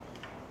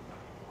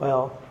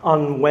Well,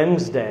 on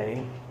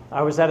Wednesday,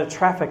 I was at a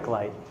traffic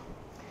light,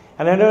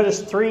 and I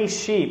noticed 3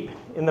 sheep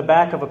in the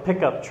back of a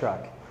pickup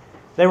truck.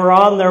 They were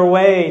on their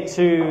way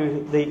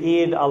to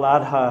the Eid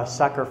al-Adha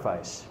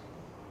sacrifice.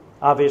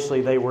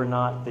 Obviously, they were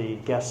not the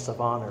guests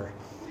of honor.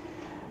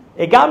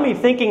 It got me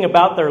thinking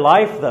about their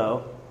life,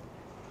 though,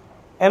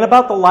 and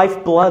about the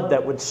lifeblood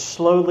that would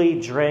slowly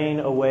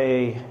drain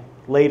away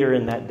later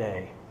in that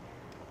day.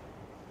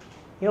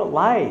 You know,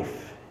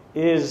 life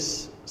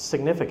is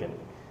significant.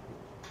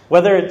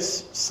 Whether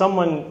it's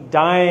someone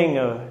dying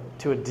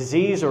to a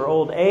disease or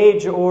old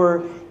age,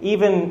 or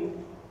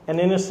even an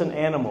innocent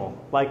animal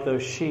like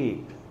those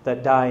sheep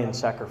that die in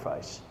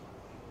sacrifice.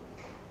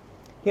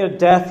 You know,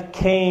 death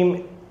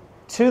came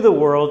to the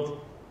world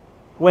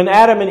when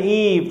Adam and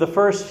Eve, the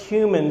first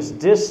humans,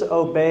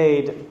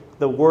 disobeyed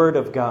the word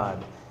of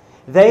God.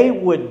 They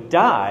would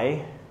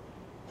die,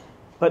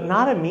 but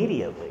not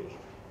immediately.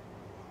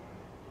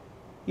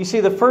 You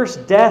see, the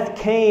first death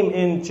came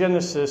in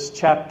Genesis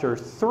chapter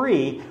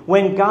 3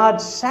 when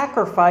God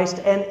sacrificed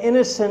an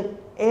innocent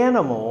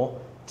animal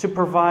to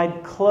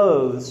provide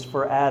clothes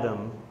for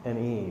Adam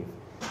and Eve.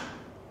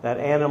 That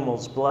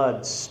animal's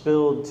blood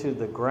spilled to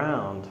the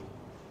ground,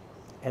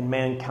 and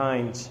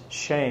mankind's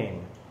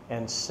shame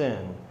and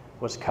sin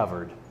was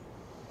covered.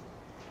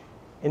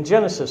 In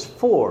Genesis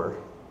 4,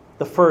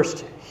 the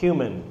first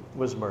human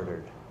was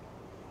murdered.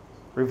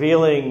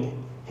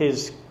 Revealing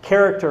his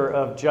character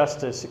of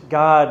justice,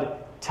 God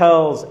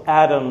tells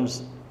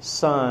Adam's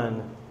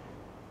son,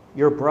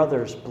 "Your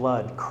brother's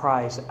blood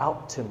cries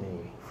out to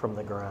me from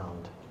the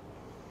ground."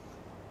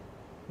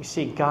 You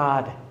see,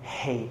 God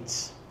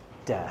hates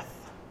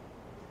death.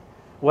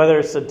 Whether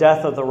it's the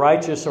death of the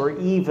righteous or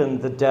even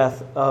the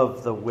death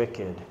of the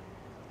wicked.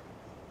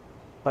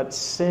 But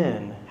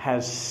sin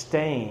has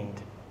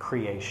stained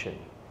creation.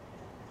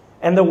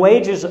 And the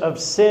wages of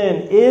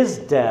sin is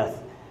death.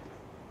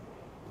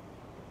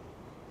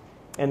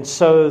 And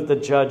so the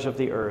judge of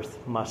the earth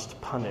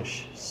must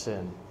punish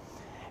sin.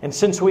 And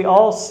since we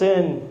all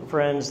sin,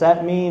 friends,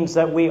 that means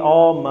that we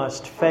all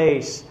must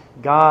face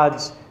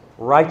God's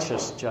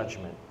righteous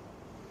judgment.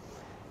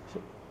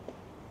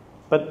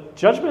 But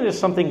judgment is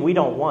something we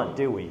don't want,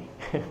 do we?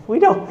 We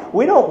don't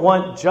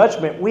want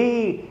judgment.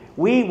 We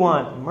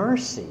want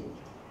mercy.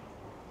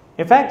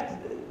 In fact,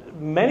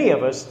 many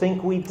of us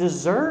think we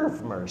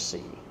deserve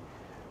mercy.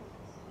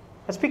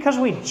 That's because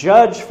we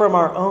judge from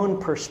our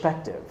own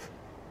perspective.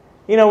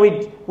 You know,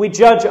 we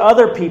judge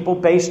other people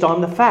based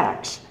on the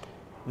facts.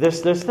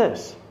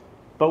 This.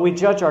 But we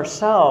judge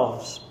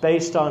ourselves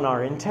based on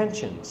our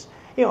intentions.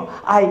 You know,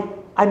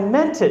 I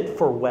meant it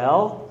for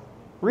well,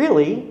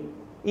 really,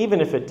 even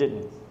if it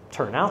didn't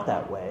turn out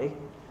that way.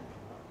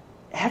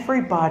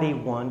 Everybody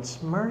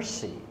wants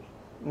mercy,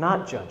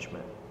 not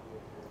judgment.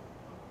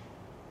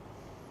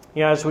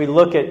 You know, as we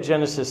look at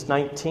Genesis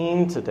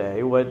 19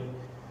 today, what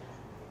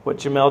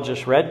Jamel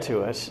just read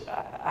to us,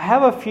 I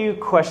have a few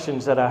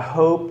questions that I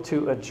hope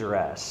to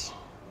address.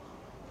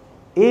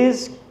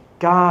 Is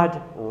God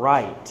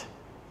right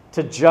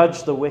to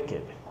judge the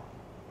wicked?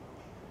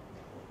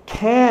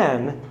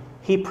 Can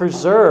He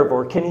preserve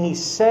or can He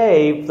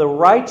save the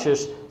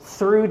righteous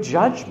through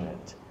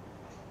judgment?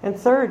 And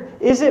third,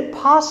 is it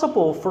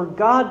possible for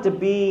God to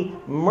be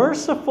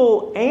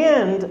merciful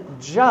and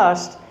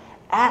just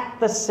at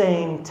the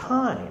same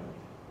time?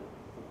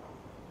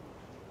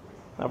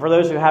 Now, for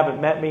those who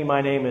haven't met me, my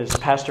name is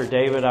Pastor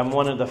David. I'm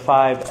one of the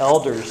 5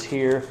 elders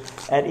here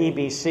at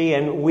EBC.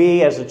 And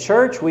we as a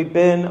church, we've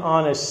been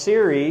on a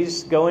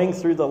series going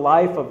through the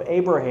life of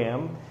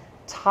Abraham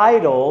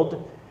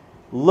titled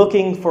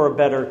Looking for a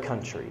Better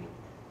Country.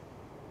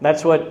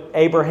 That's what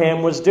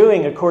Abraham was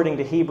doing according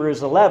to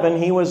Hebrews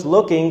 11. He was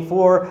looking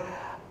for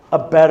a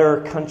better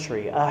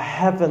country, a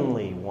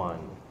heavenly one.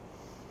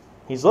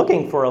 He's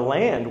looking for a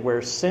land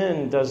where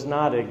sin does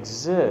not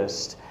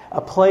exist,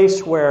 a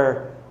place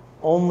where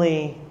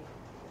only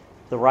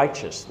the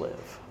righteous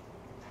live.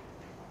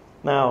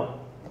 Now,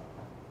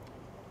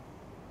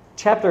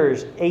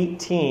 chapters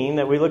 18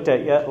 that we looked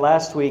at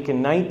last week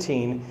and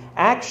 19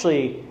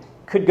 actually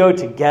could go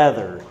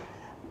together.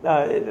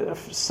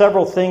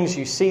 Several things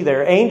you see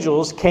there.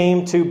 Angels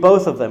came to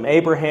both of them,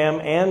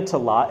 Abraham and to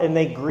Lot, and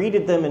they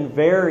greeted them in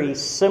very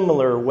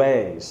similar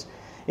ways.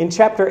 In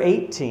chapter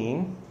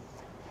 18,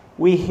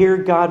 we hear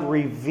God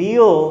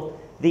reveal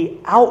the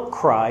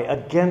outcry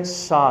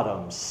against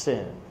Sodom's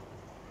sin.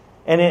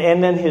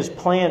 And then His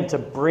plan to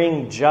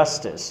bring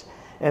justice.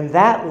 And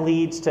that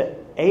leads to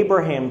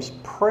Abraham's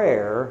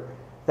prayer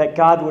that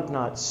God would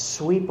not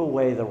sweep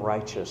away the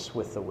righteous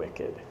with the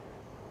wicked.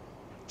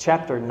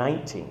 Chapter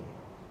 19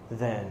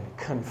 then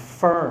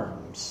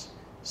confirms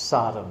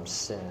Sodom's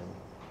sin.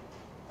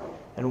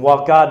 And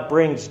while God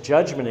brings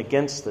judgment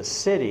against the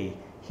city,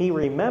 He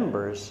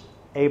remembers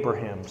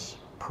Abraham's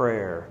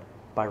prayer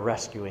by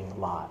rescuing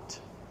Lot.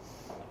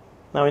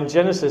 Now in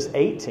Genesis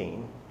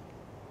 18,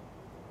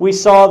 we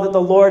saw the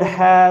Lord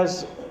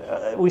as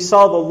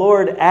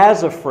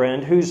a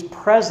friend whose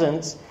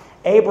presence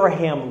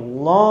Abraham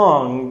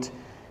longed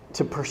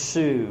to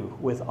pursue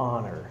with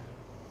honor.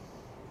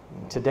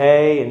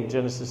 Today in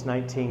Genesis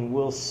 19,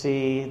 we'll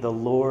see the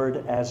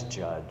Lord as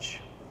judge.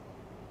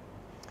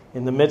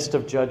 In the midst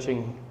of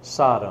judging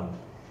Sodom,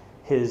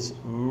 his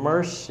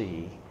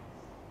mercy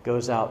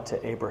goes out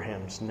to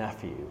Abraham's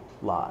nephew,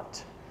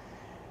 Lot.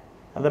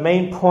 And the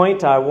main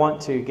point I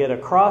want to get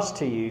across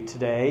to you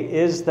today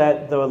is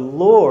that the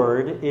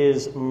Lord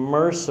is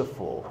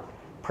merciful,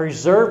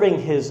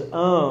 preserving his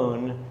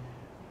own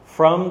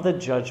from the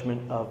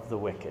judgment of the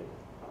wicked.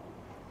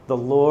 The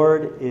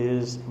Lord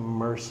is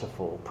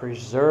merciful,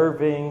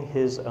 preserving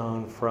his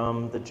own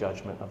from the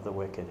judgment of the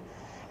wicked.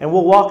 And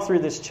we'll walk through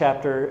this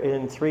chapter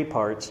in 3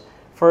 parts.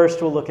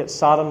 First, we'll look at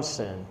Sodom's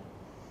sin.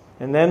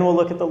 And then we'll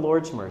look at the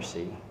Lord's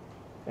mercy.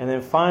 And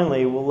then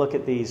finally, we'll look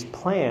at these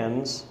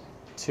plans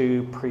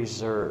to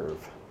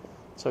preserve.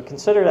 So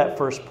consider that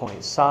first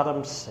point,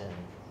 Sodom's sin.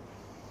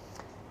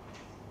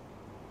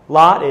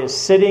 Lot is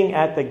sitting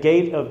at the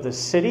gate of the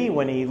city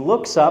when he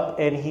looks up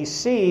and he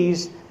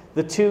sees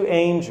the 2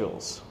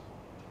 angels.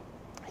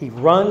 He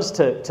runs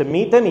to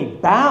meet them. He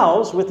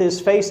bows with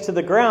his face to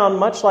the ground,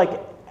 much like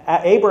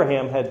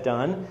Abraham had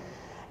done.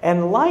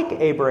 And like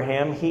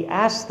Abraham, he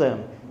asks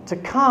them to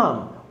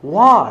come,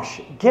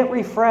 wash, get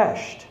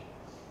refreshed.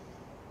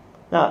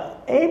 Now,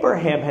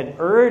 Abraham had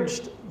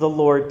urged the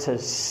Lord to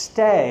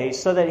stay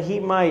so that he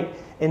might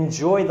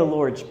enjoy the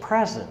Lord's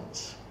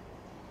presence.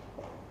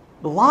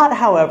 Lot,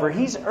 however,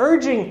 he's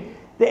urging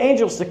the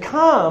angels to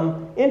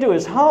come into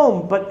his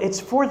home, but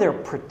it's for their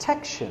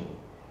protection.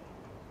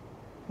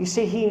 You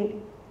see,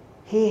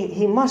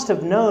 he must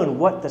have known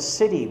what the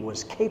city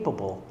was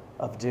capable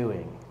of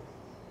doing.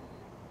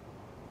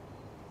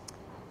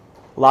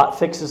 Lot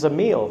fixes a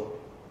meal,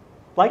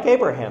 like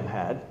Abraham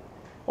had,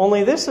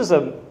 only this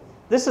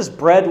is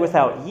bread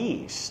without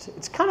yeast.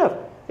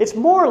 It's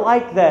more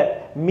like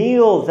that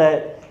meal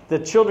that the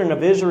children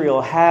of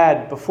Israel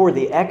had before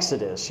the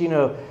Exodus,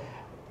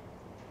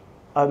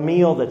 a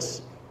meal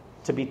that's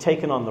to be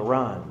taken on the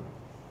run,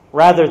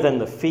 rather than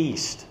the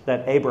feast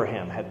that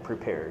Abraham had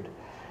prepared.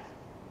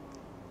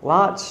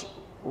 Lot's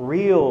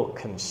real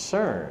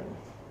concern,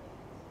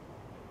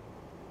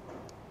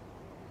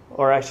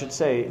 or I should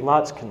say,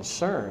 Lot's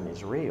concern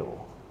is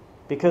real.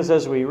 Because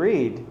as we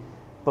read,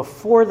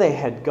 before they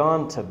had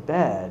gone to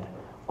bed,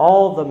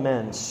 all the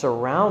men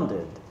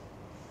surrounded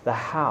the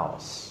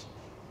house.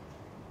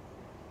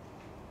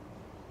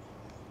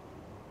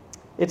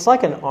 It's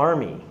like an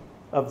army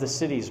of the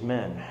city's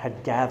men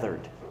had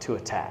gathered to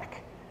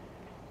attack.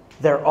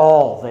 They're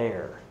all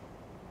there,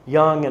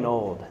 young and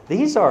old.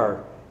 These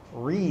are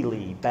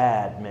really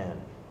bad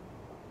men.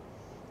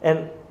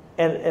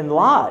 And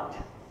Lot,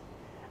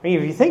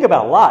 if you think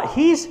about Lot,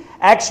 he's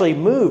actually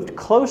moved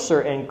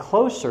closer and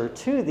closer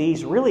to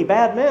these really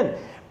bad men.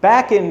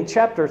 Back in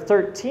chapter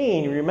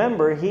 13,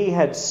 remember, he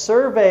had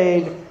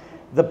surveyed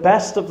the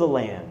best of the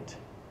land.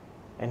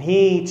 And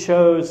he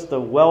chose the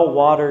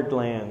well-watered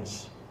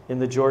lands in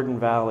the Jordan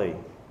Valley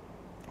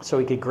so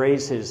he could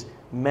graze his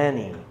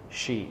many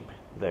sheep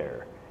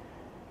there.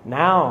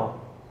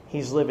 Now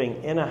he's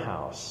living in a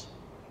house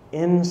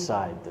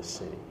inside the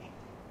city.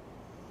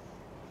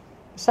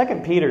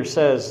 2 Peter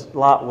says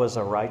Lot was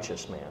a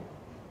righteous man.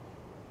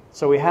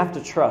 So we have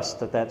to trust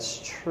that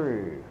that's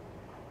true.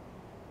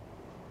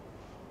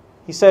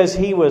 He says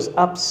he was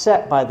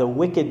upset by the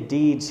wicked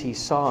deeds he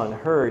saw and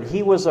heard.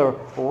 He was a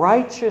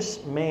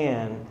righteous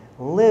man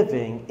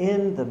living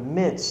in the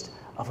midst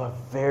of a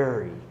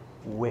very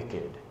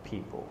wicked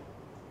people.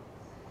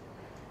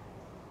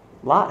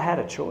 Lot had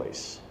a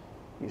choice,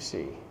 you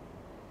see.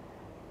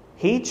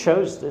 He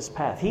chose this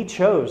path. He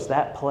chose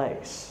that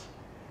place.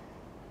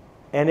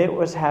 And it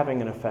was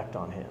having an effect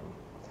on him.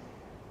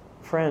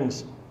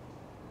 Friends,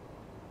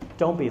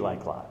 don't be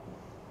like Lot.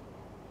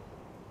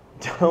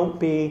 Don't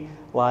be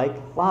like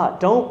Lot.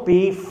 Don't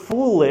be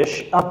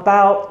foolish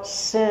about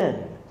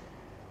sin.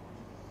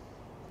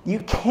 You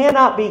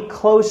cannot be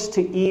close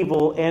to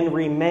evil and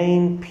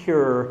remain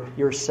pure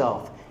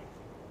yourself.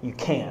 You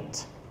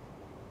can't.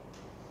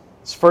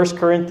 It's 1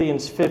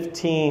 Corinthians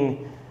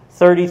 15,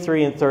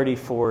 33 and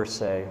 34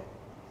 say,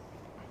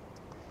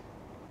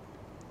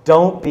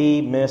 "Don't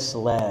be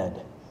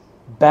misled.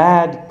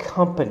 Bad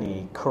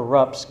company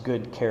corrupts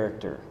good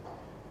character.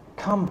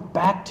 Come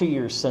back to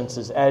your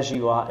senses as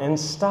you ought and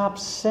stop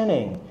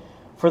sinning.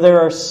 For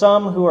there are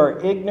some who are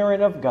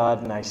ignorant of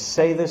God, and I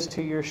say this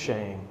to your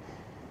shame."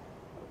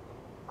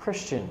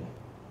 Christian,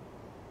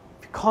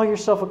 if you call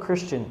yourself a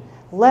Christian,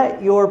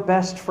 let your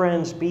best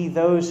friends be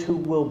those who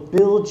will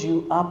build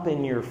you up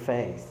in your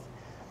faith.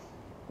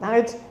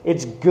 Now,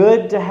 it's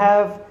good to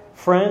have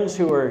friends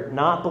who are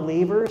not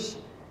believers.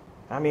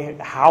 I mean,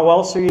 how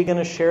else are you going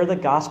to share the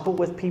gospel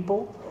with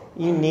people?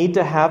 You need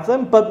to have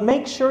them, but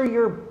make sure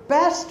your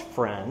best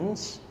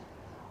friends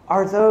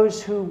are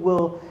those who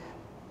will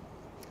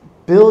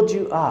build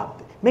you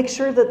up. Make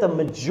sure that the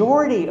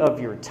majority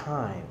of your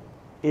time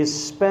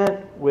is spent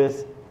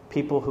with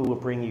people who will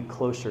bring you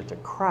closer to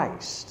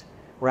Christ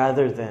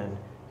rather than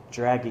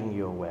dragging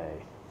you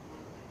away.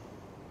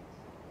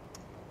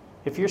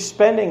 If you're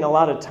spending a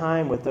lot of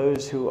time with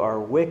those who are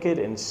wicked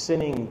and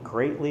sinning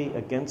greatly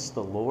against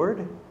the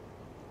Lord,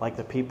 like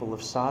the people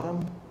of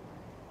Sodom,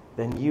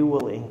 then you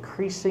will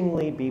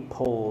increasingly be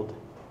pulled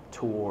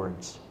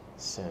towards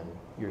sin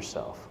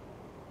yourself.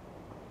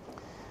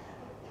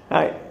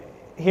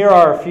 Here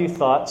are a few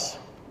thoughts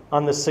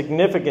on the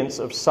significance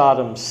of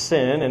Sodom's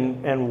sin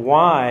and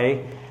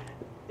why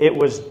it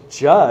was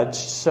judged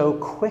so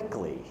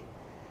quickly.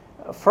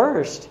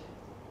 First,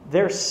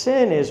 their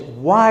sin is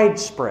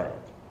widespread.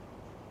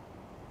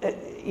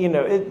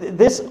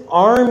 This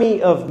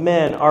army of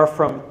men are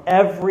from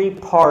every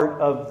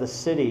part of the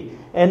city,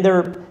 and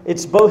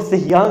it's both the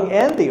young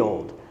and the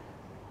old.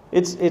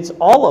 It's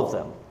all of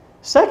them.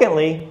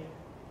 Secondly,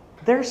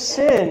 their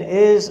sin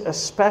is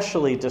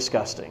especially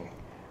disgusting.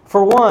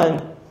 For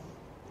one,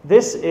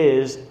 this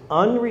is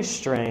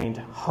unrestrained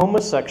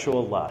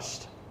homosexual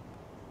lust.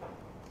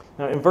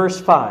 Now, in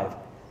verse 5,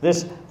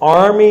 this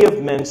army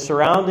of men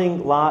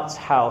surrounding Lot's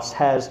house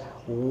has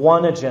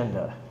one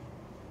agenda.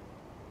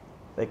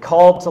 They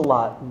called to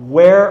Lot,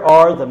 "Where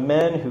are the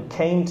men who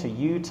came to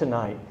you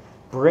tonight?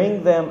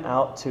 Bring them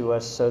out to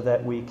us so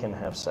that we can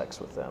have sex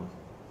with them."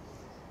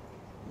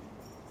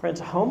 Friends,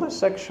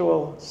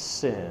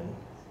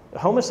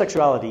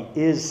 homosexuality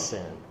is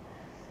sin.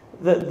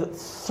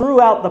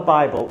 Throughout the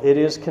Bible, it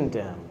is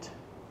condemned.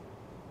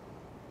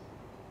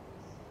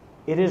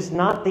 It is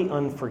not the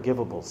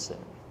unforgivable sin.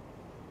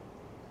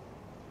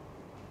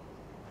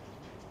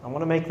 I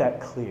want to make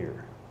that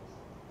clear.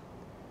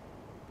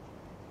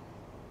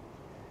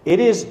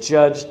 It is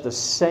judged the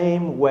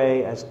same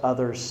way as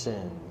other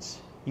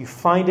sins. You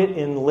find it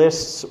in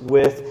lists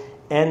with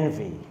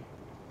envy,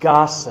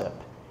 gossip,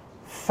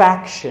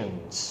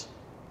 factions,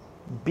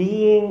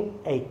 being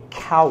a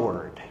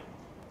coward,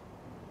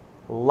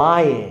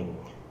 lying,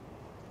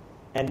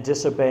 and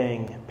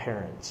disobeying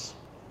parents.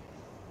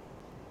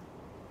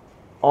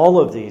 All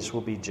of these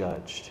will be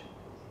judged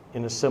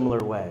in a similar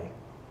way.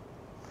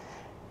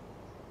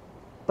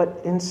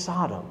 But in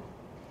Sodom,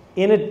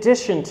 in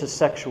addition to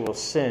sexual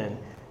sin,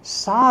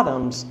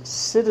 Sodom's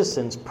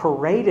citizens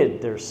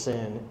paraded their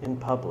sin in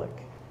public.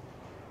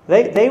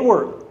 They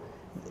were,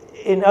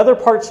 in other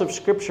parts of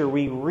Scripture,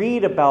 we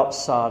read about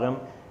Sodom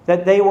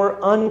that they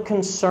were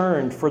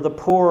unconcerned for the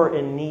poor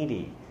and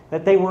needy,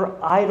 that they were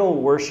idol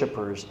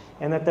worshippers,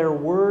 and that their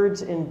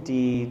words and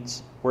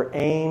deeds were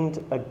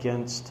aimed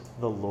against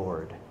the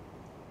Lord.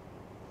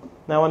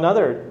 Now,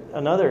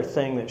 another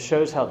thing that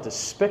shows how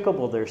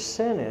despicable their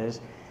sin is,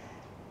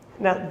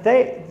 now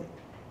they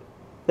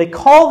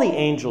call the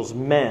angels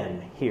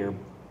men here.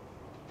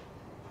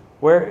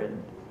 Where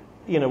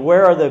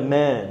are the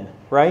men,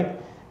 right?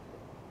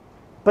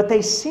 But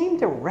they seem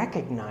to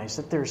recognize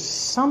that there's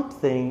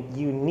something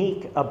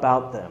unique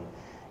about them,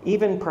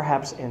 even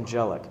perhaps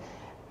angelic,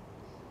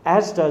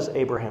 as does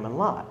Abraham and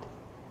Lot.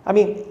 I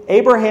mean,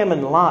 Abraham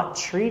and Lot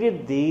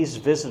treated these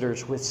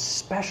visitors with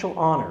special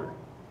honor.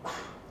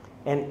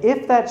 And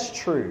if that's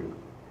true,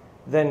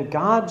 then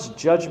God's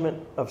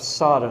judgment of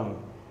Sodom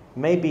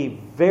may be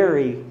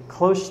very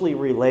closely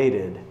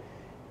related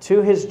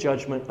to his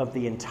judgment of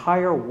the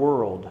entire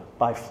world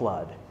by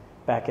flood,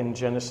 back in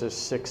Genesis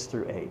 6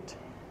 through 8.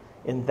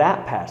 In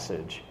that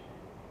passage,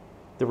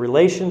 the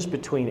relations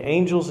between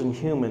angels and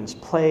humans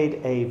played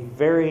a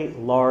very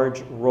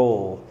large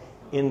role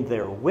in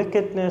their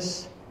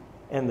wickedness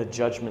and the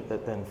judgment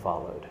that then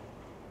followed.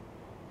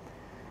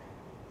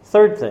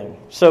 Third thing.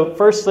 So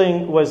first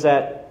thing was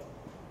that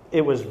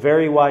it was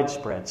very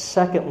widespread.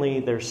 Secondly,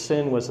 their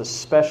sin was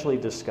especially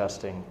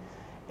disgusting.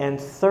 And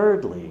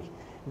thirdly,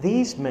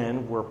 these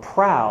men were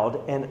proud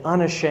and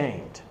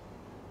unashamed.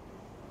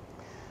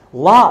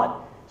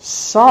 Lot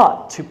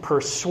sought to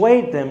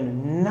persuade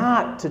them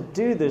not to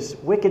do this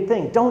wicked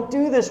thing. Don't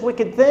do this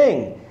wicked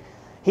thing.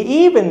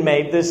 He even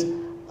made this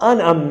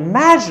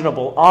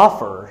unimaginable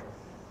offer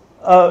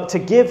to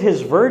give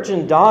his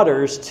virgin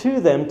daughters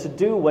to them to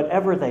do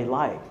whatever they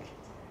like.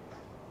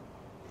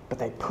 But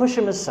they push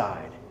him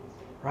aside,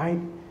 right?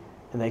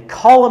 And they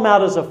call him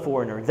out as a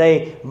foreigner.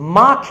 They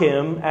mock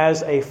him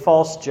as a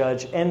false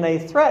judge, and they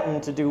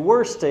threaten to do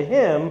worse to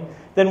him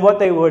than what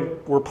they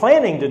were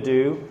planning to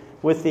do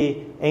with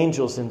the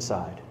angels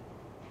inside.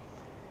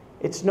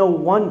 It's no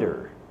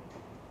wonder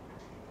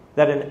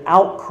that an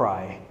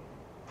outcry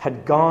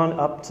had gone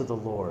up to the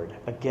Lord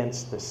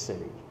against this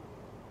city.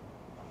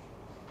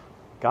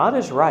 God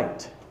is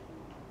right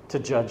to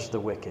judge the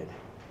wicked.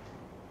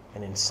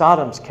 And in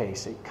Sodom's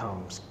case, it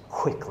comes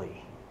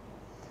quickly.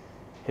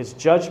 His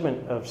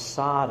judgment of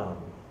Sodom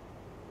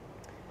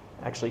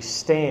actually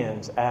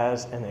stands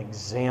as an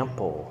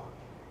example,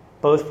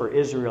 both for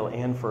Israel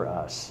and for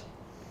us.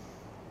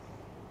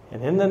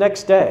 And in the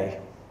next day,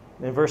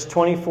 in verse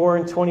 24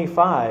 and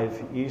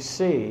 25, you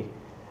see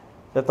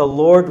that the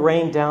Lord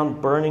rained down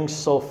burning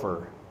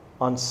sulfur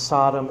on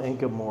Sodom and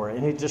Gomorrah,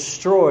 and he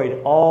destroyed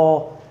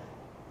all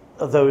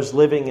of those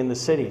living in the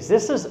cities.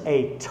 This is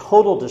a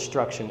total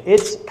destruction.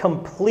 It's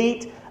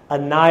complete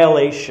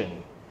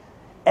annihilation.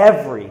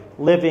 Every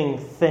living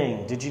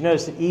thing. Did you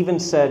notice it even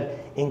said,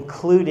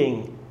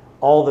 including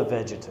all the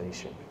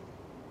vegetation?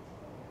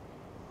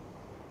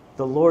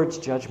 The Lord's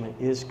judgment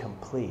is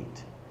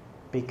complete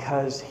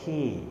because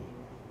he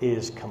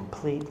is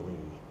completely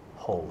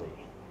holy.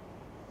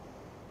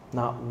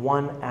 Not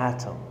one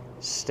atom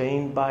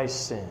stained by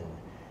sin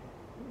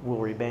will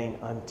remain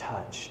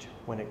untouched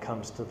when it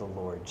comes to the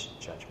Lord's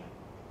judgment.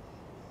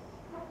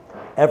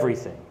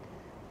 Everything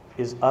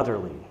is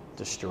utterly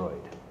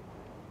destroyed.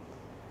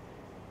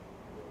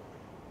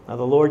 Now,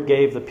 the Lord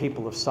gave the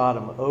people of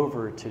Sodom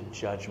over to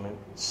judgment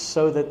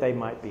so that they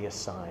might be a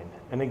sign,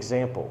 an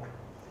example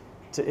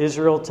to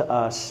Israel, to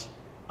us,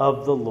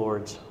 of the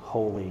Lord's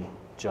holy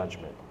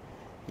judgment.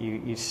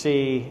 You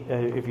see,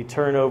 if you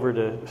turn over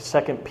to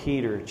 2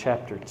 Peter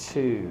chapter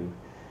 2,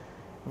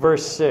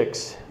 verse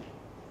 6,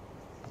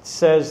 it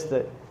says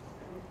that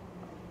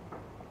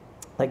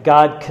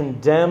God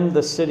condemned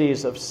the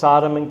cities of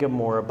Sodom and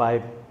Gomorrah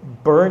by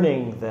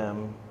burning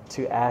them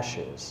to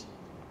ashes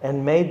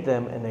and made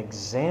them an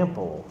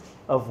example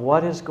of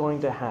what is going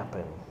to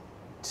happen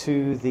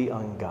to the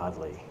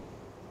ungodly.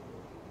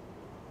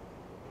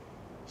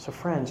 So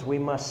friends, we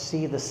must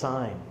see the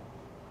sign.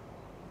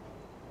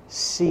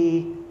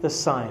 See the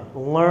sign.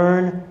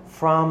 Learn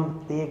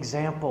from the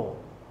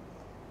example.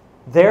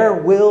 There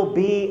will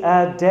be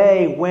a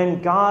day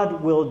when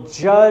God will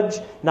judge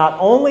not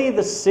only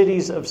the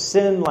cities of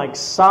sin like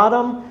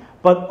Sodom,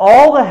 but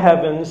all the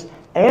heavens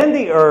and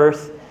the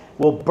earth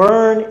will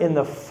burn in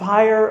the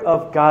fire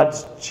of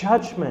God's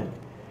judgment.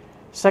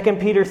 2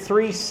 Peter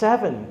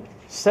 3:7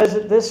 says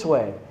it this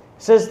way. It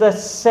says the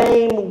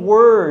same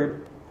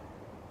word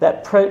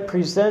that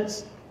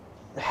presents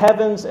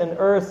heavens and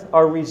earth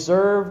are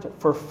reserved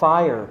for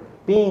fire,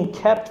 being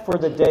kept for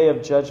the day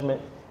of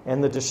judgment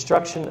and the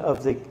destruction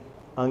of the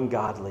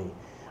ungodly.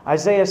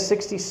 Isaiah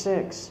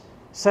 66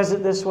 says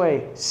it this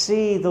way.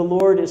 See, the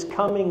Lord is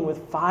coming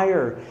with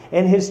fire,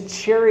 and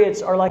his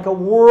chariots are like a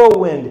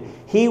whirlwind.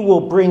 He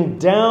will bring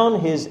down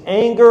his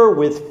anger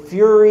with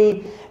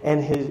fury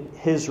and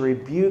his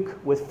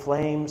rebuke with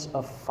flames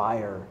of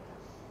fire.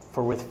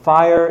 For with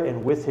fire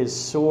and with his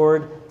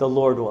sword, the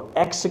Lord will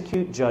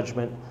execute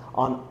judgment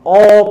on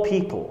all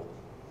people,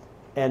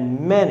 and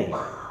many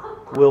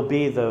will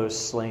be those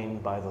slain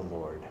by the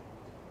Lord.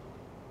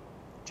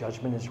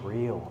 Judgment is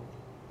real,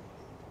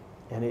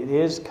 and it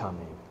is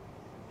coming,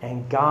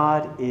 and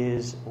God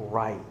is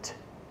right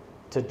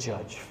to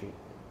judge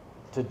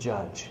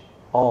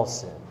all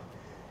sin.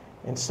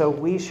 And so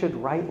we should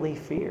rightly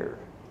fear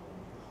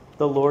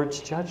the Lord's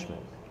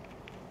judgment.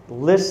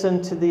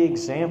 Listen to the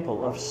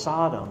example of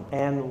Sodom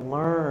and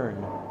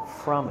learn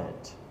from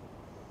it.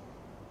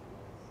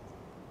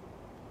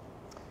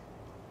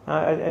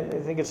 I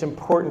think it's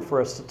important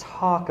for us to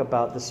talk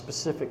about the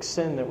specific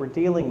sin that we're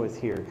dealing with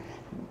here.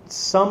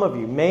 Some of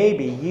you,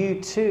 maybe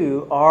you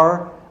too,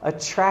 are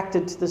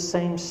attracted to the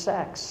same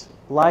sex,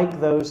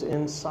 like those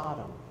in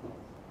Sodom.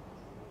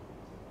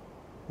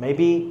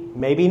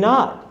 Maybe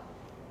not.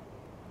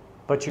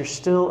 But you're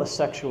still a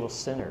sexual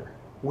sinner.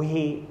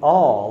 We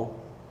all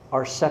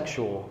are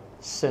sexual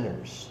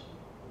sinners.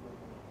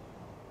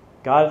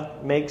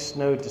 God makes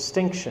no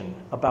distinction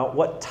about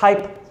what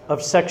type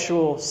of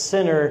sexual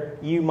sinner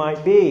you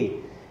might be.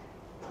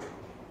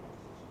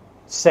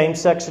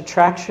 Same-sex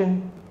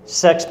attraction,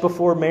 sex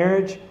before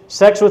marriage,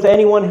 sex with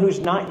anyone who's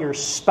not your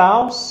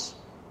spouse,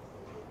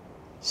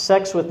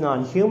 sex with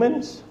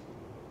non-humans,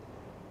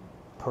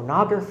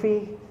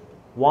 pornography,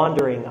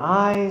 wandering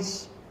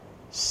eyes,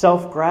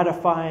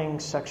 self-gratifying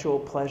sexual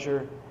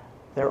pleasure,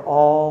 they're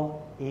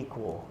all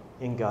equal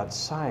in God's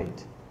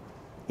sight.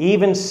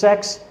 Even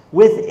sex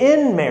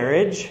within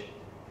marriage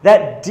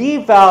that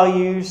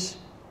devalues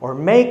or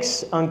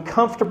makes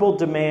uncomfortable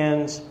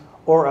demands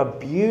or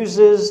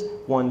abuses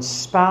one's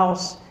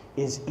spouse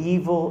is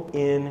evil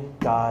in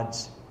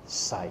God's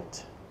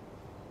sight.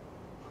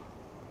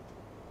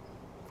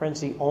 Friends,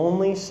 the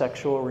only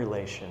sexual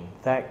relation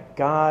that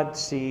God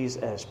sees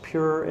as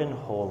pure and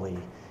holy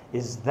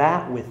is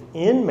that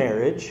within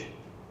marriage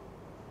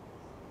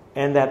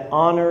and that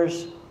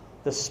honors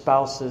the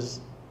spouse's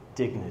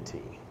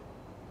dignity.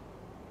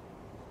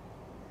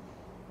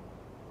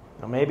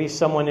 Now, maybe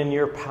someone in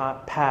your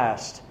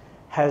past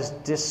has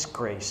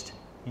disgraced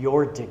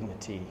your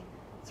dignity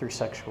through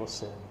sexual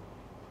sin.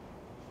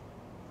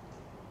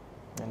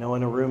 I know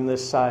in a room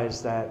this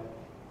size that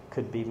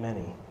could be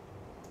many.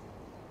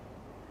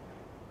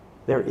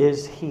 There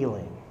is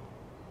healing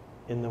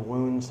in the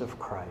wounds of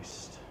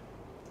Christ.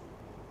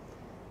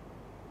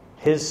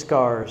 His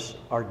scars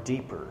are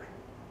deeper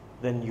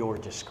than your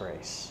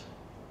disgrace.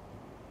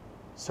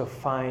 So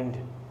find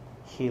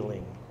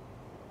healing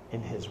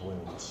in his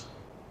wounds.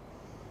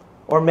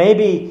 Or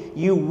maybe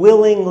you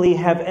willingly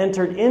have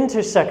entered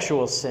into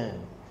sexual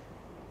sin.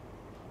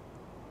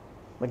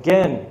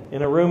 Again,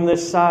 in a room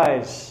this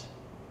size,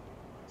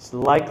 it's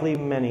likely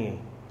many.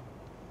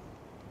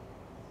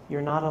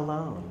 You're not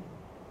alone.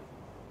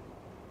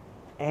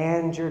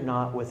 And you're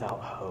not without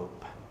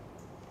hope.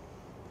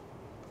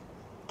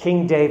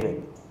 King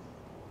David,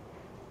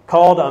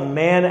 called a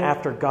man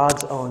after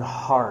God's own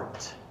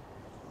heart,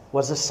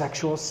 was a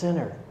sexual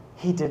sinner.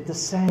 He did the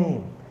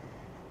same.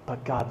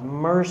 But God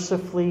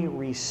mercifully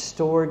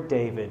restored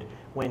David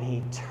when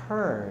he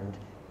turned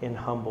in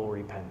humble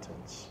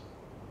repentance.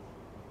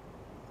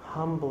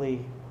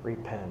 humbly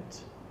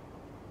repent,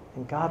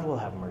 and God will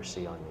have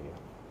mercy on you.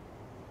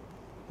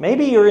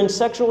 Maybe you're in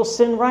sexual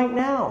sin right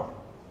now.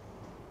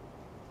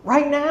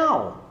 Right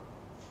now.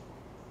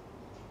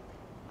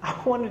 I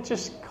want to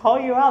just call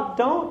you out.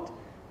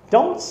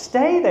 Don't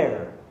stay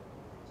there.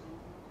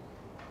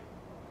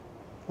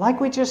 Like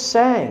we just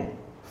sang,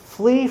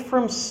 flee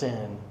from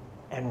sin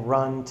and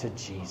run to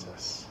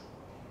Jesus.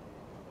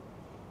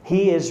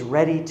 He is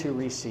ready to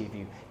receive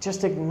you.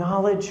 Just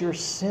acknowledge your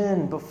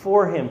sin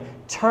before Him.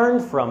 Turn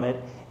from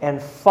it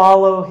and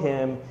follow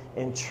Him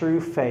in true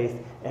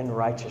faith and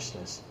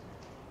righteousness.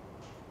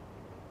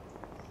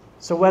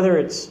 So whether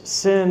it's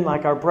sin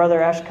like our brother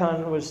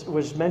Ashkan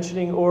was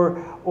mentioning,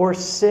 or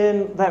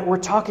sin that we're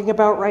talking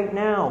about right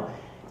now,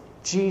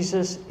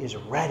 Jesus is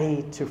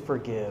ready to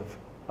forgive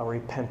a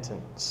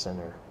repentant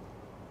sinner.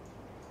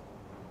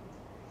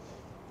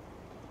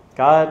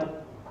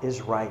 God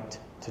is right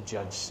to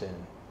judge sin.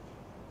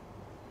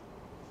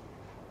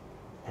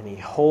 And He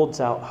holds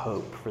out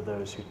hope for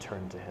those who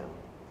turn to Him.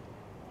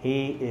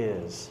 He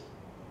is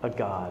a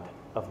God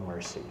of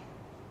mercy.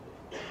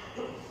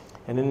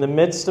 And in the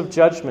midst of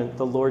judgment,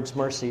 the Lord's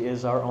mercy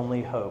is our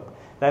only hope.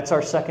 That's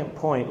our second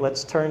point.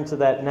 Let's turn to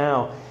that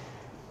now.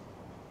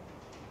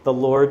 The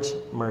Lord's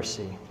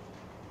mercy.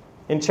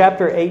 In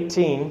chapter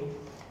 18,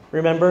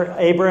 remember,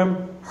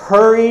 Abram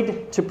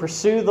hurried to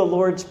pursue the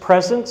Lord's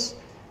presence.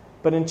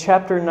 But in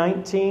chapter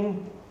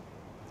 19,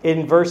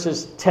 in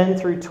verses 10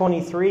 through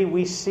 23,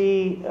 we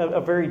see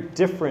a very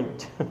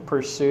different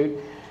pursuit.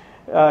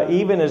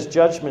 Even as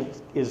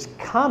judgment is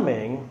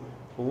coming,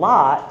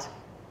 Lot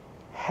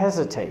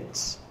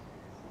hesitates.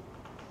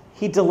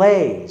 He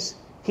delays.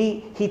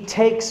 He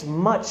takes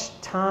much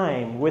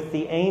time with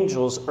the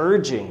angels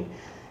urging.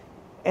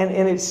 And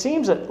it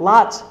seems that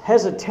Lot's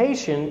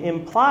hesitation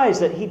implies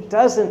that he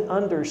doesn't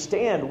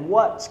understand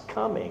what's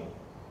coming.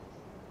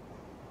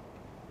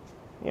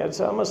 You know,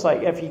 it's almost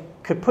like if you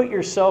could put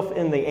yourself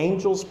in the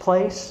angel's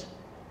place,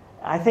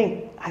 I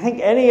think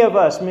any of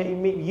us,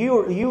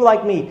 you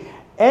like me,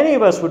 any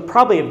of us would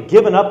probably have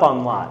given up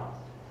on Lot.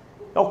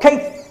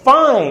 Okay,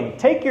 fine,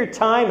 take your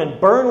time and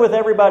burn with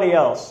everybody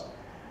else.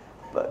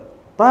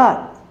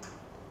 But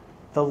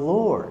the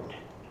Lord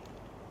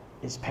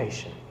is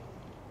patient.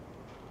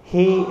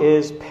 He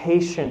is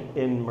patient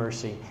in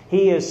mercy.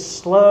 He is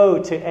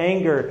slow to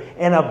anger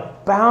and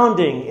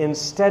abounding in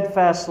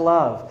steadfast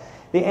love.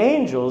 The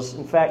angels,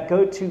 in fact,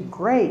 go to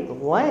great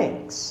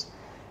lengths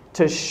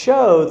to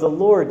show the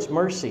Lord's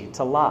mercy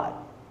to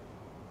Lot.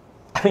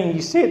 I mean,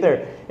 you see it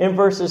there in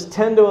verses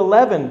 10 to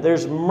 11.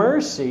 There's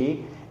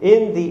mercy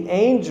in the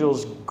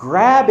angels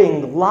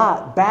grabbing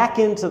Lot back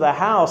into the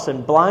house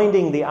and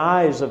blinding the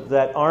eyes of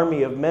that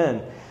army of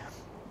men.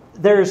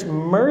 There's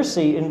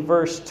mercy in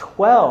verse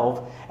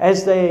 12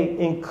 as they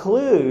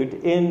include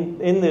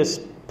in this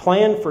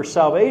plan for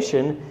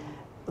salvation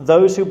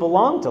those who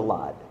belong to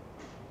Lot.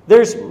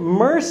 There's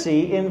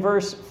mercy in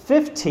verse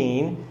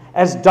 15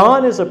 as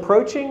dawn is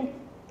approaching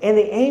and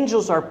the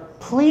angels are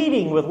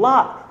pleading with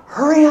Lot,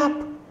 hurry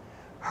up,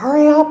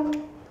 hurry up.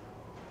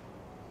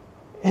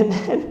 And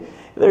then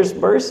there's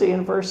mercy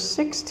in verse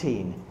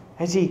 16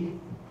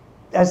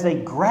 as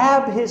they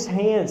grab his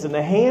hands and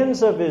the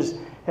hands of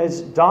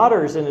his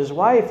daughters and his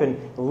wife and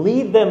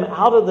lead them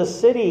out of the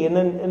city. And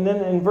then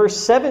in verse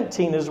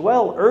 17 as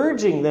well,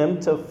 urging them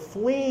to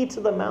flee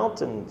to the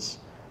mountains,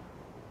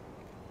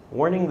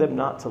 warning them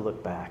not to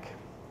look back.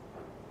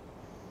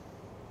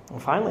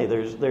 And finally,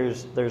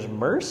 there's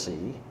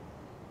mercy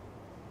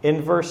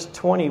in verse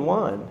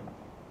 21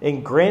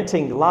 in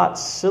granting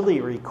Lot's silly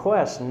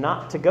request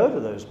not to go to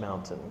those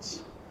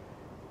mountains,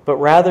 but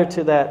rather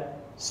to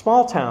that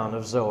small town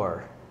of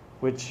Zoar,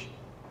 which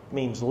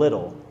means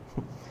little.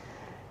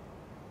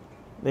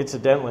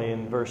 Incidentally,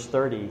 in verse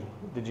 30,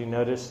 did you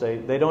notice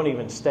they don't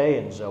even stay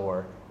in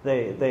Zoar?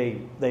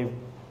 They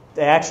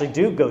actually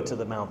do go to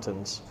the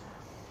mountains.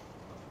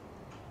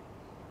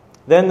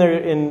 Then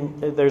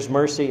there's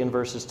mercy in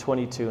verses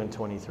 22 and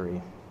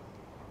 23.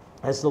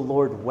 As the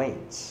Lord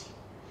waits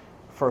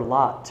for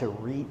Lot to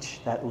reach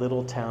that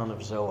little town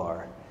of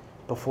Zoar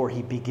before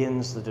he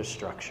begins the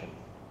destruction.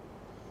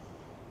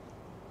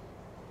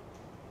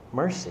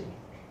 Mercy.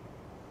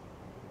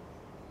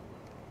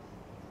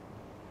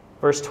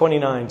 Verse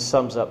 29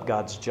 sums up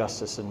God's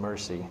justice and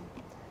mercy.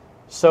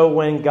 So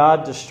when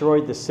God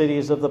destroyed the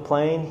cities of the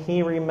plain,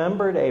 He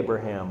remembered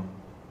Abraham,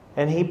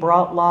 and He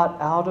brought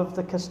Lot out of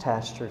the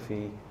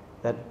catastrophe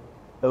that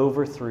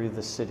overthrew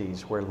the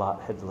cities where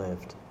Lot had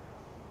lived.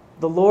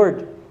 The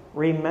Lord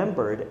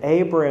remembered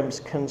Abram's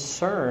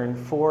concern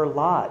for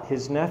Lot,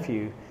 his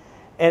nephew,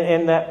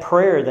 and that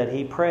prayer that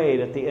he prayed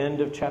at the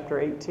end of chapter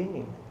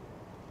 18.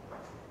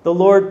 The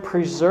Lord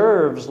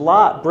preserves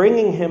Lot,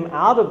 bringing him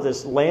out of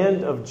this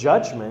land of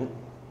judgment.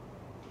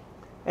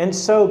 And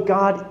so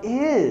God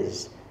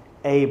is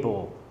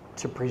able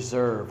to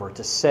preserve or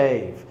to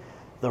save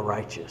the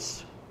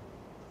righteous.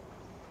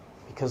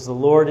 Because the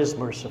Lord is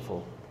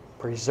merciful,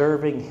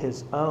 preserving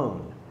His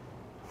own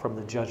from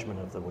the judgment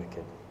of the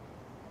wicked.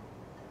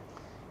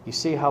 You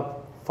see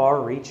how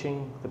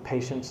far-reaching the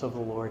patience of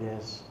the Lord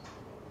is?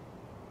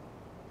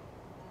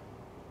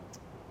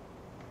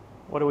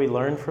 What do we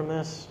learn from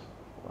this?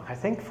 I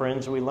think,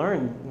 friends, we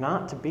learn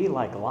not to be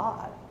like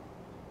Lot.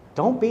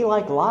 Don't be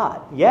like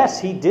Lot.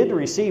 Yes, he did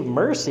receive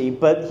mercy,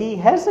 but he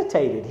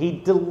hesitated.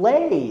 He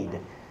delayed.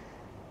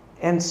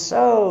 And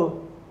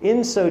so,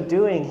 in so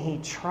doing, he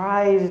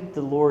tried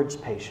the Lord's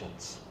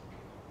patience.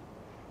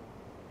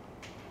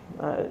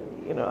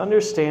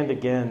 Understand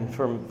again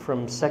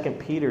from 2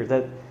 Peter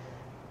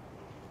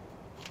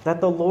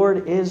that the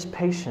Lord is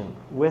patient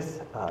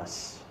with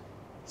us.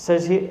 It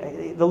says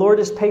the Lord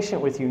is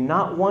patient with you,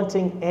 not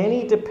wanting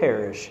any to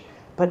perish,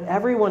 but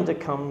everyone to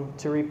come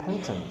to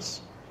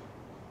repentance.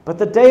 But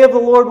the day of the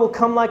Lord will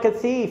come like a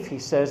thief, he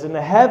says, and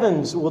the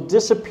heavens will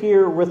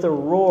disappear with a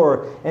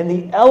roar, and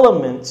the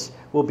elements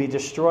will be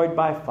destroyed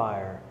by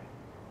fire.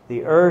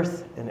 The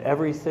earth and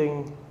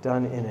everything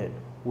done in it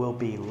will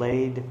be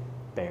laid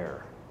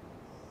bare.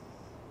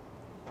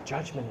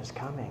 Judgment is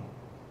coming.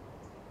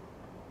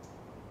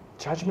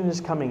 Judgment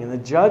is coming, and the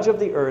judge of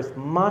the earth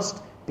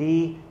must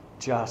be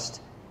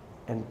just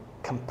and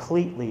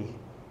completely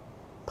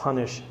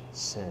punish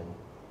sin.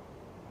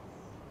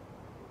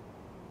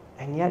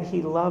 And yet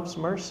he loves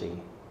mercy.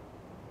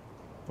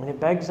 And it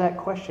begs that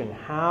question,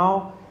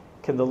 how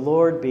can the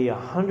Lord be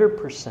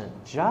 100%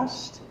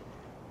 just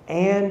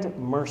and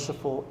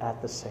merciful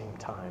at the same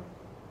time?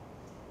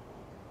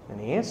 And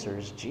the answer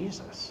is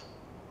Jesus.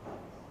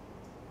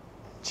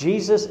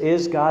 Jesus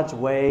is God's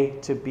way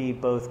to be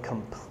both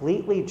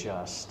completely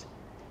just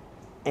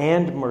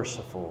and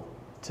merciful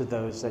to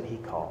those that he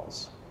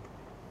calls.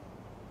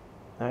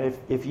 Now,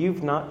 if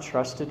you've not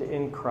trusted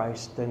in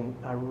Christ, then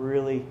I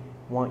really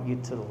want you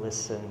to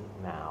listen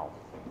now.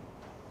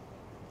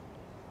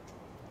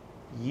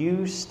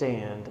 You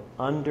stand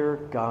under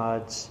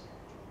God's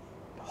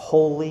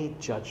holy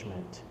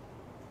judgment,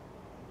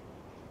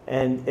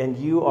 and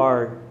you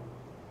are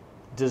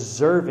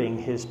deserving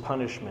his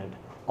punishment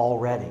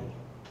already.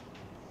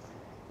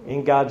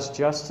 In God's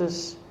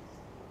justice,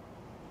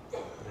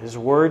 his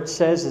word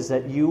says is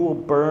that you will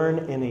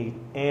burn in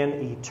an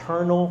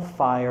eternal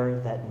fire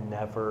that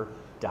never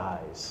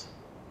dies.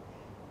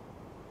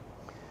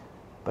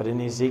 But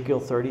in Ezekiel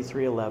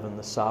 33:11,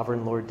 the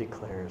sovereign Lord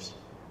declares,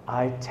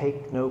 I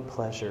take no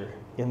pleasure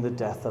in the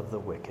death of the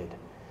wicked,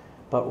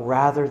 but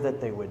rather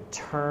that they would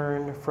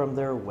turn from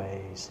their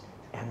ways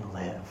and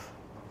live.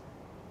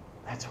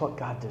 That's what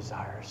God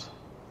desires.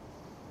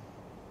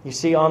 You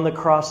see, on the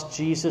cross,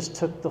 Jesus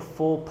took the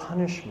full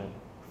punishment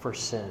for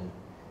sin.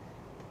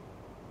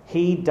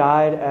 He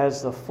died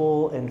as the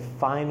full and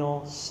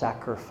final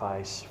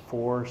sacrifice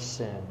for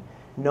sin.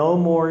 No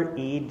more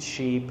Eid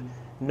sheep,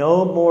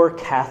 no more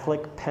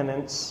Catholic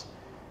penance.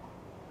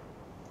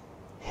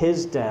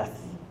 His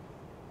death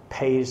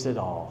pays it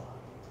all.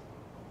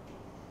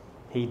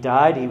 He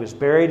died, he was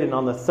buried, and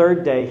on the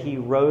third day he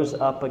rose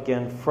up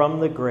again from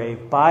the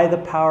grave. By the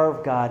power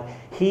of God,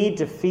 he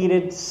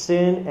defeated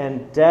sin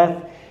and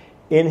death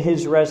in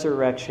his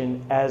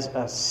resurrection as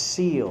a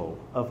seal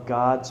of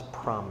God's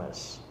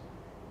promise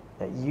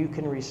that you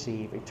can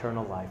receive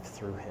eternal life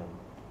through him.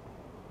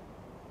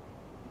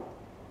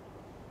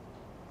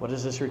 What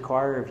does this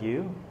require of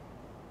you?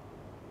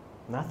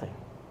 Nothing.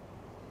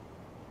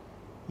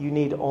 You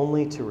need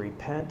only to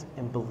repent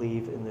and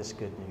believe in this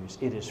good news.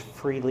 It is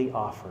freely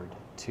offered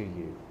to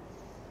you.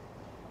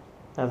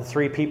 Now, the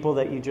three people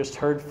that you just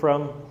heard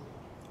from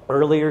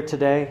earlier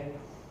today,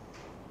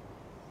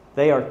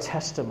 they are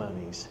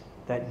testimonies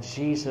that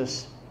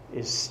Jesus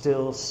is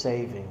still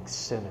saving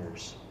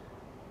sinners.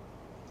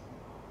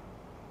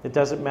 It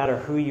doesn't matter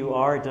who you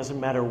are. It doesn't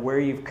matter where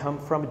you've come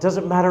from. It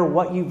doesn't matter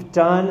what you've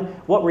done,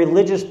 what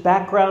religious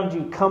background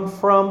you come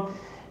from.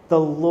 The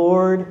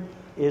Lord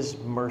is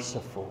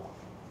merciful.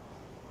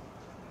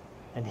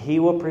 And he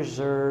will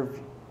preserve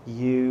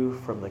you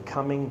from the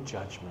coming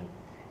judgment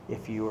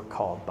if you are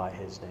called by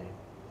his name.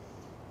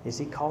 Is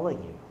he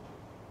calling you?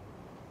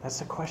 That's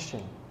the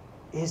question.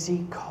 Is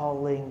he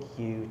calling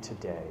you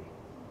today?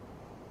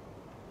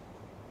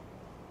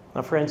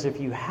 Now, friends, if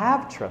you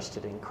have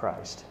trusted in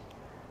Christ,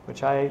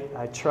 which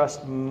I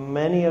trust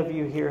many of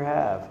you here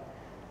have,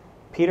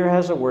 Peter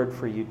has a word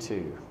for you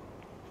too,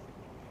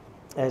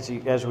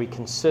 as we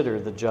consider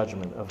the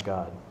judgment of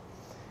God.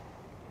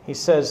 He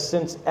says,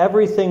 since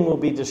everything will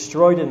be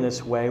destroyed in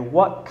this way,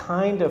 what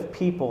kind of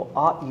people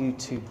ought you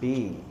to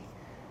be?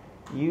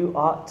 You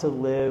ought to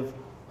live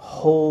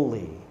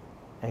holy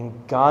and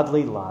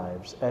godly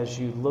lives as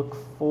you look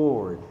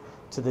forward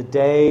to the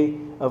day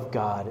of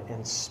God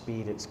and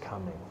speed its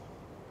coming.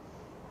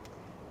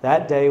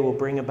 That day will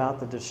bring about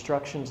the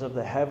destructions of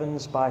the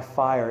heavens by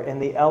fire,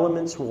 and the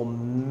elements will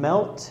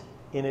melt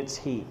in its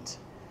heat.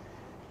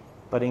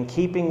 But in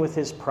keeping with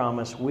his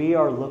promise, we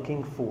are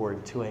looking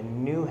forward to a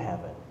new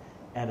heaven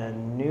and a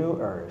new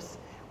earth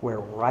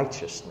where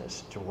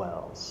righteousness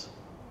dwells.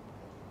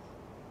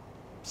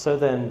 So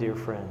then, dear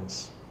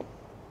friends,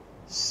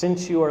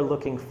 since you are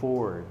looking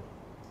forward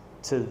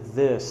to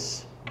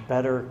this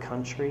better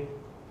country,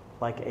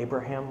 like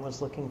Abraham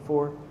was looking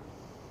for,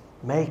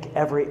 make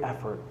every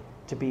effort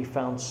to be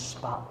found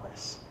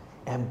spotless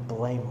and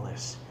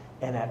blameless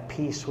and at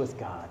peace with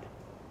God.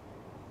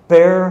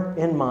 Bear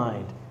in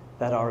mind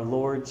that our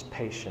Lord's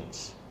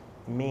patience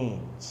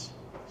means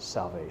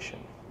salvation.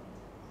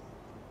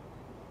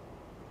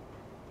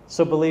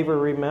 So, believer,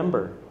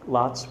 remember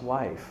Lot's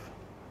wife.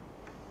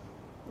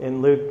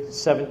 In Luke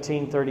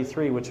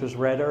 17:33, which was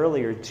read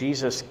earlier,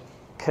 Jesus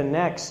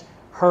connects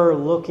her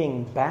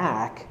looking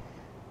back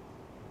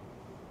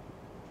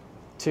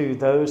to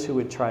those who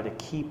would try to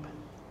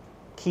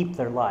keep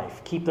their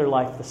life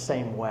the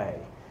same way.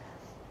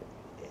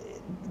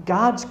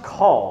 God's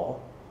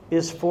call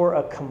is for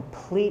a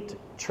complete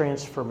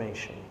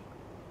transformation.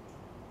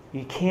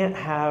 You can't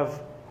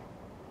have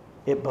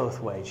it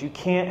both ways. You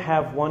can't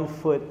have one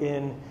foot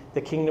in the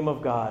kingdom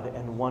of God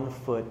and one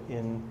foot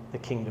in the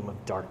kingdom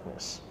of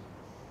darkness.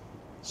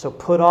 So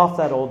put off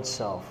that old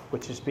self,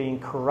 which is being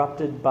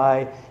corrupted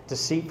by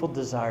deceitful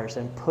desires,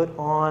 and put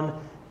on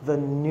the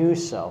new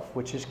self,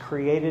 which is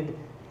created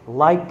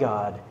like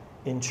God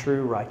in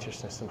true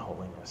righteousness and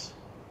holiness.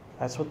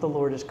 That's what the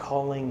Lord is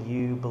calling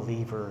you,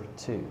 believer,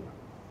 to.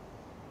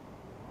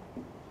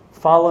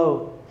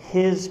 Follow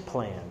His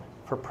plan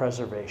for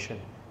preservation,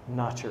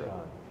 not your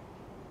own.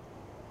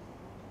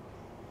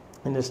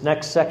 In this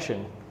next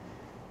section,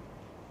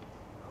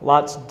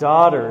 Lot's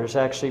daughters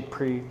actually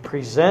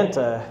present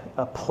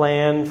a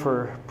plan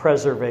for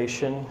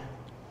preservation,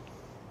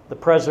 the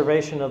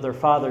preservation of their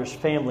father's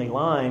family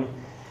line.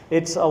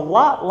 It's a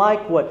lot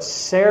like what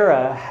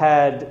Sarah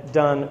had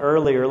done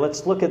earlier.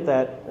 Let's look at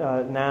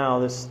that now,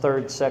 this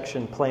third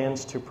section,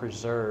 plans to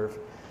preserve.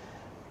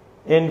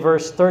 In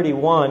verse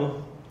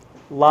 31,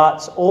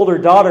 Lot's older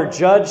daughter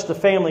judged the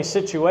family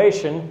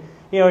situation.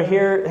 You know,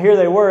 here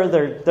they were,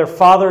 their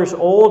father's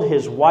old,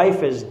 his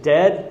wife is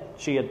dead.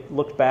 She had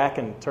looked back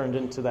and turned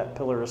into that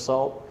pillar of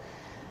salt.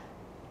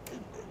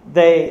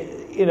 They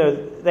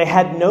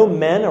had no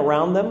men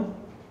around them.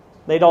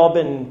 They'd all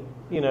been,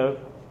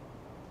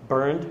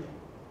 burned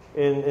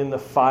in the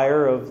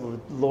fire of the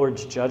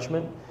Lord's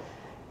judgment.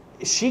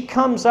 She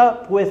comes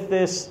up with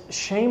this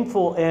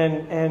shameful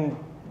and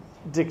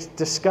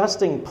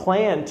disgusting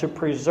plan to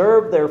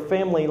preserve their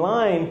family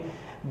line.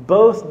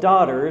 Both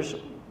daughters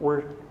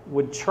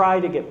would try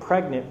to get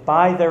pregnant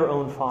by their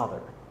own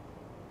father.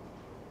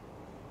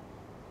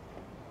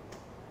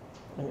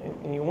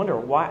 And you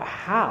wonder,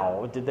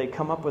 how did they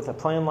come up with a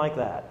plan like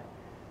that?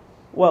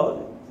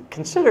 Well,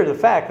 consider the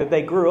fact that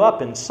they grew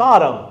up in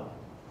Sodom.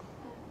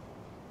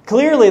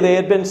 Clearly they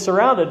had been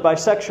surrounded by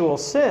sexual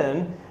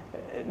sin.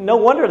 No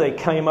wonder they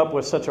came up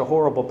with such a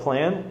horrible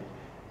plan.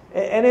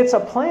 And it's a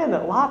plan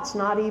that Lot's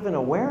not even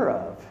aware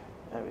of.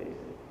 I mean,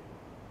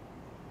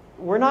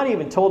 we're not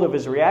even told of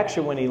his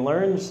reaction when he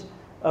learns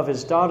of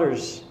his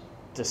daughter's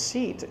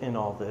deceit in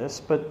all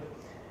this. But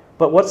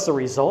what's the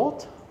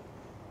result?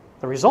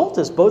 The result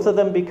is both of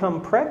them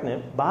become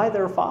pregnant by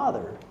their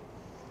father.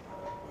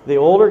 The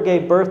older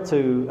gave birth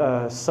to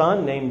a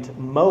son named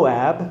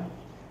Moab,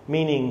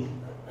 meaning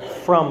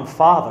from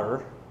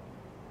father,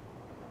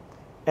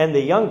 and the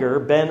younger,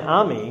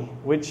 Ben-Ami,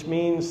 which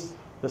means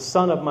the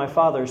son of my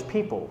father's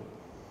people.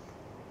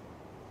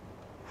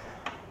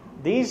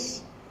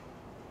 These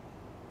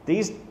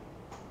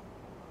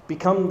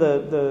become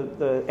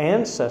the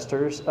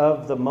ancestors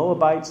of the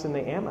Moabites and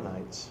the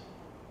Ammonites.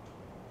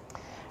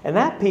 And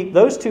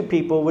those two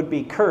people would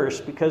be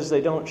cursed because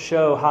they don't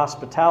show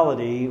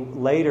hospitality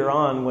later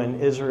on when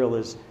Israel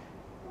is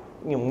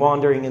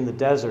wandering in the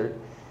desert.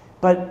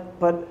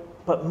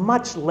 But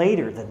much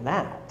later than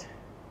that,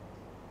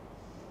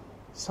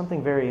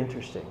 something very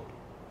interesting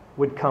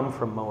would come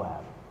from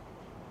Moab.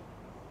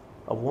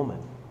 A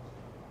woman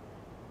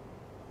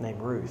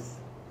named Ruth.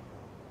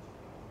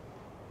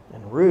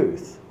 And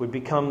Ruth would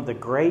become the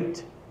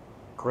great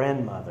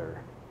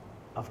grandmother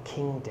of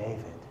King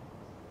David.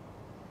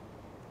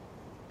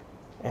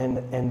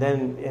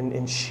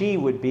 And she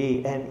would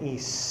be an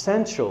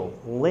essential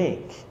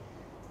link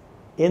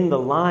in the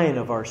line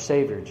of our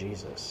Savior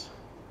Jesus.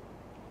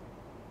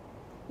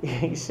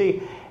 You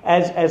see,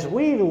 as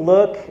we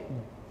look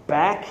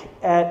back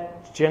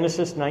at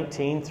Genesis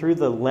 19 through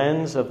the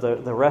lens of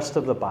the rest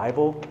of the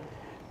Bible,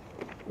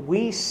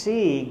 we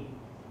see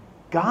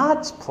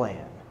God's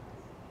plan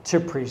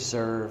to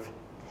preserve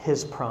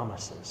His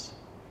promises.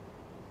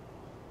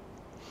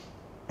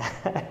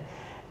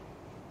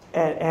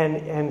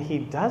 And He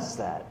does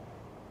that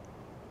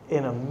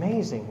in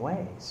amazing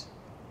ways.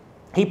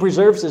 He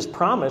preserves His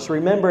promise,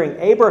 remembering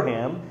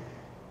Abraham,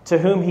 to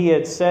whom He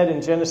had said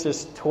in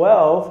Genesis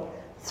 12,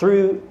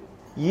 through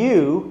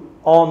you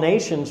all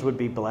nations would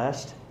be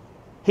blessed.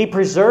 He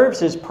preserves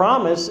His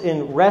promise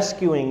in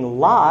rescuing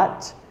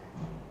Lot,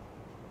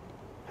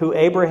 who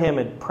Abraham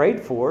had prayed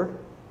for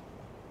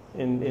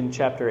in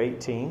chapter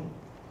 18.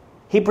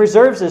 He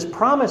preserves His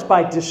promise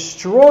by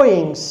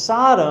destroying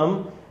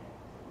Sodom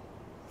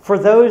for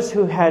those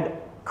who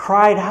had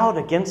cried out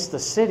against the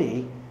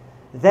city.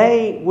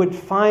 They would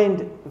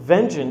find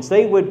vengeance.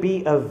 They would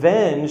be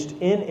avenged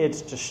in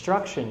its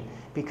destruction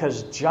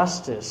because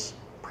justice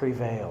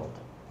prevailed.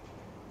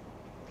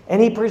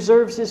 And He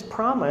preserves His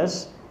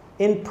promise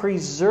in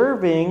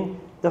preserving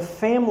the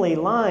family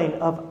line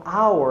of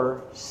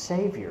our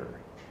Savior.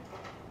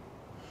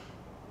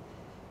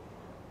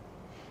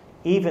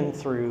 even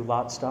through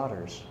Lot's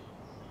daughters.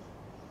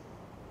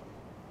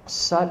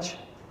 Such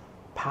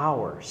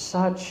power,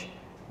 such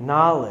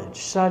knowledge,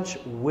 such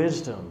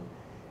wisdom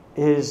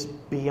is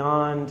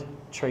beyond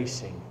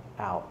tracing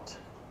out.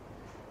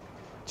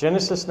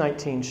 Genesis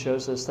 19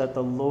 shows us that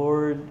the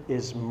Lord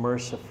is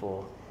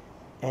merciful,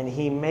 and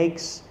He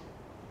makes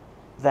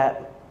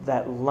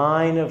that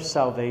line of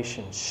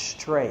salvation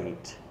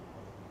straight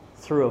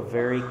through a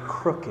very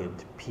crooked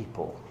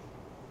people.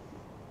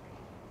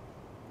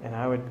 And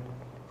I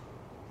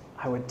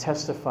would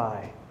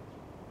testify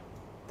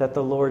that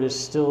the Lord is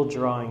still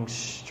drawing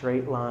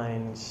straight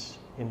lines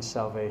in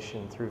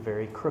salvation through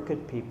very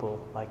crooked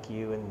people like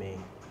you and me.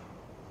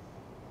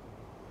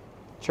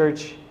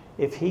 Church,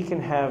 if He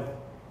can have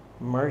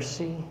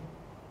mercy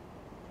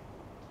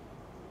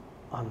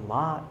on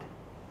Lot,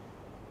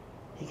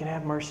 He can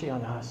have mercy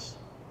on us.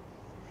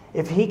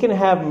 If He can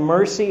have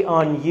mercy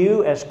on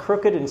you, as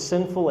crooked and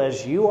sinful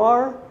as you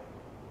are,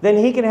 then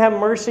He can have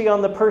mercy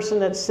on the person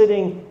that's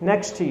sitting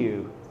next to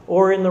you,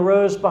 or in the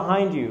rows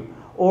behind you,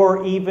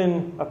 or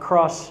even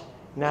across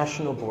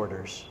national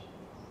borders.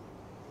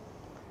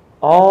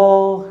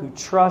 All who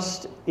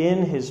trust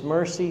in His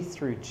mercy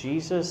through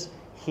Jesus,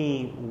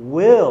 He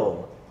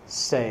will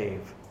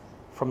save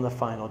from the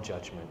final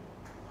judgment.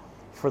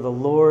 For the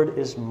Lord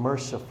is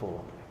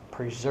merciful,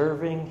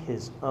 preserving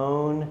His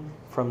own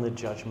from the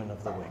judgment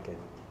of the wicked.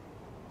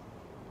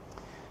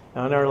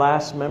 Now, in our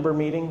last member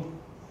meeting,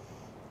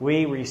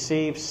 we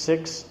received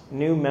 6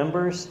 new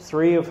members,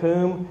 3 of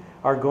whom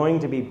are going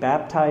to be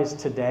baptized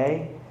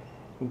today.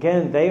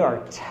 Again, they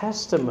are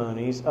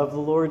testimonies of the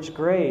Lord's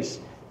grace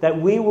that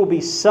we will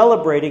be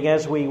celebrating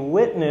as we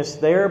witness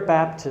their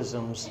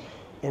baptisms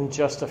in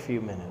just a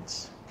few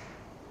minutes.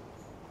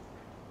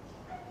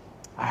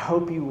 I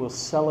hope you will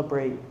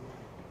celebrate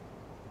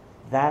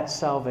that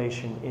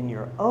salvation in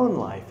your own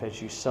life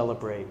as you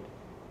celebrate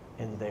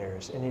in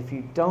theirs. And if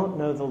you don't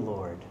know the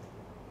Lord,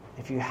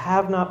 if you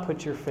have not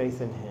put your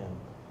faith in Him,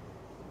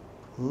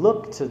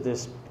 look to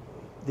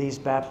these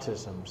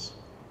baptisms.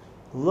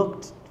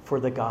 Look for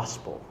the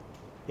gospel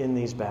in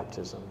these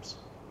baptisms.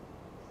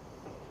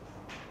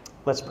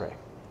 Let's pray.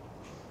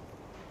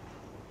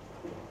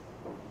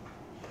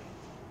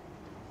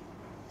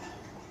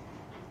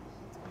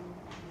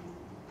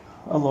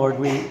 Oh Lord,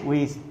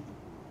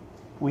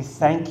 we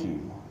thank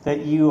You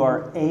that You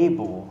are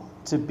able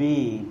to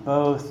be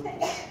both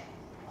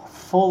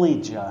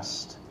fully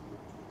just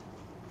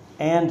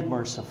and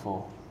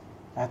merciful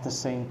at the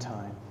same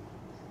time.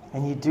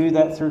 And You do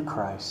that through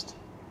Christ.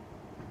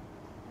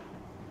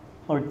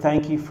 Lord,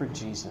 thank You for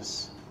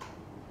Jesus,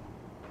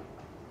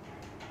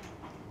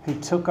 who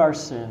took our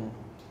sin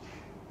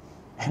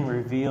and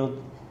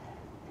revealed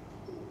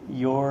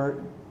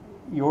Your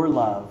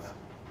love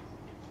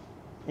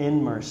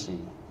in mercy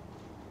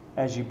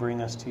as You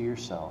bring us to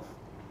Yourself.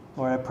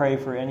 Lord, I pray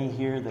for any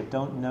here that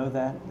don't know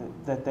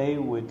that they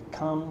would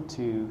come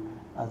to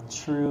a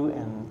true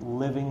and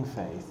living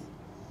faith.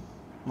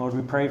 Lord,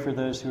 we pray for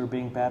those who are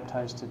being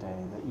baptized today,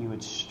 that You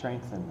would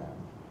strengthen them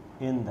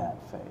in that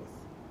faith.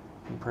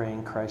 We pray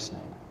in Christ's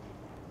name.